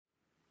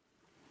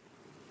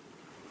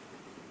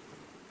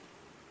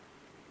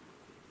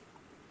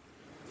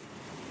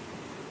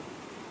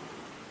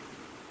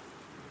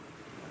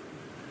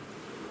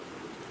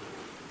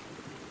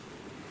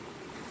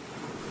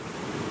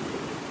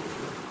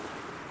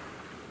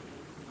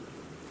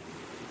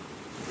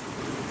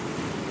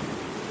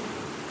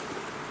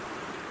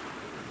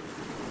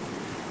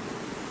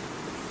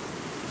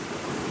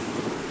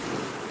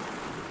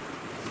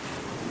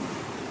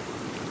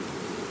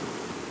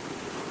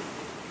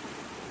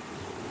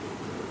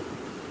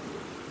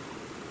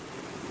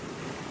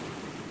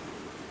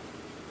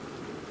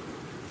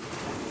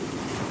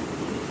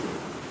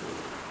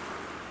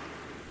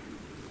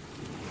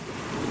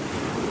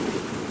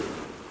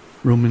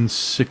Romans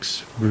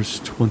 6, verse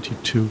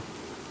 22.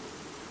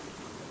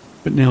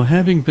 But now,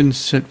 having been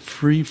set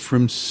free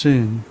from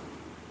sin,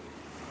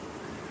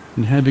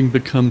 and having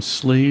become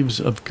slaves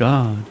of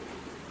God,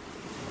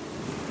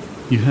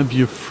 you have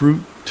your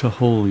fruit to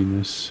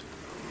holiness,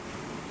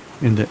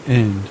 and the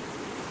end,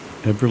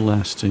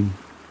 everlasting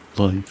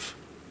life.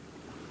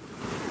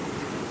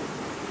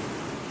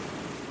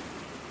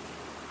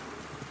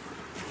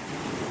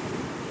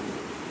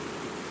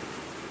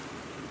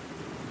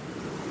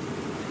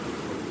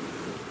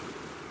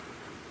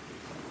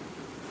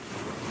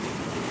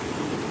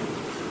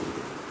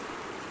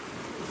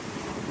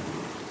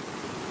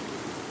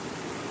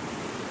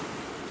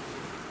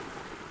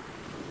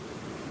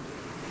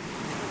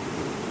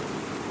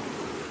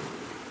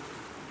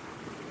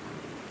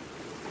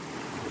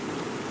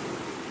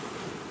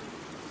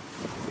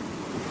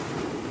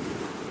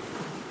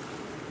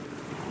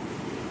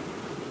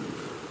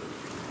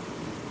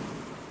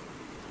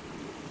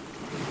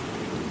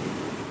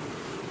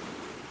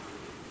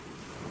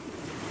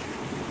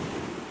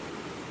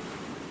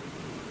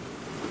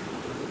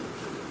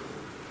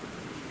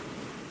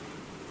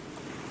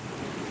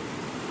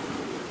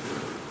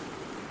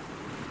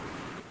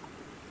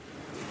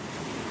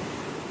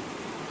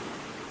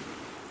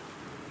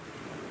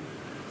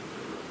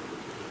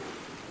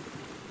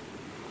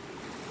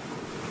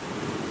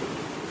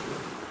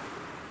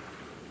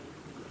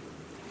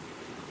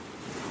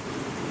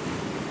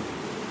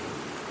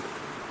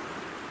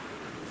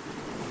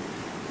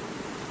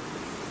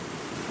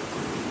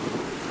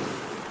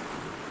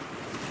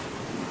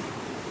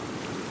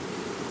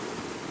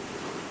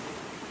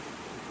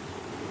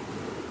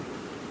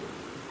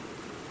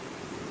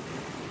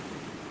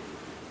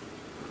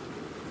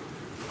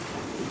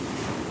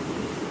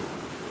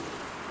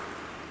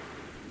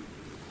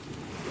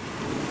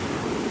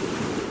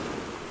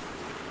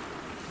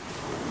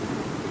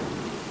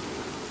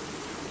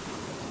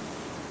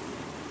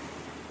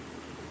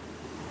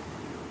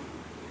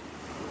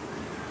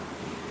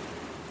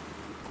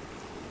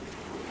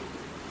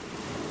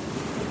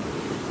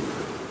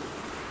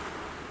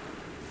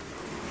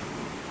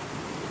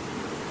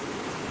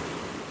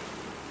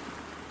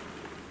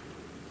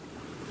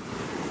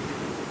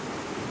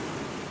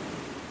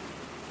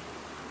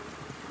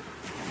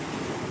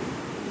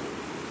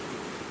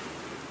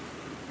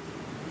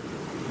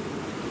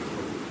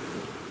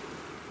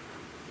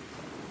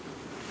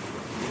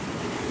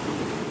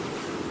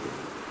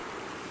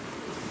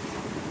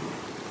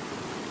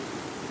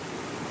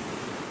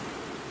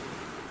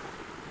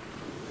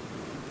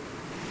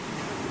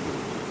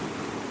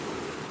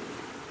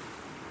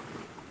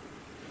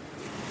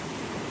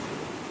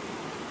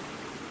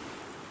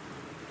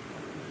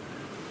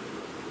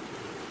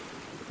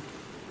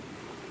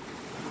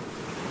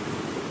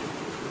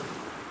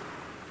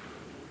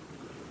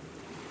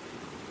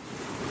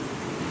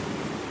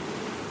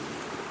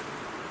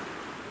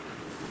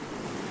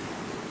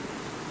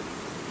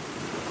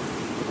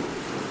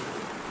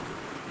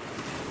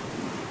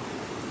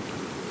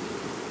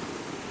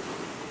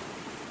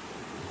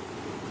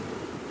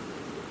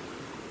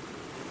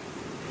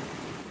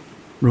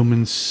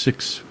 Romans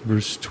 6,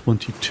 verse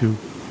 22.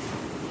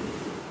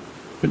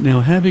 But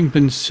now, having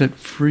been set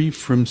free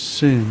from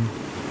sin,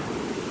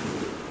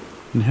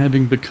 and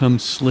having become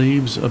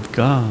slaves of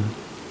God,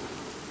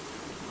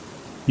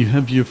 you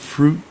have your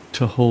fruit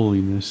to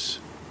holiness,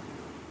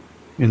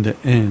 and the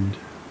end,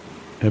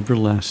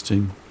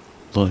 everlasting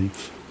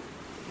life.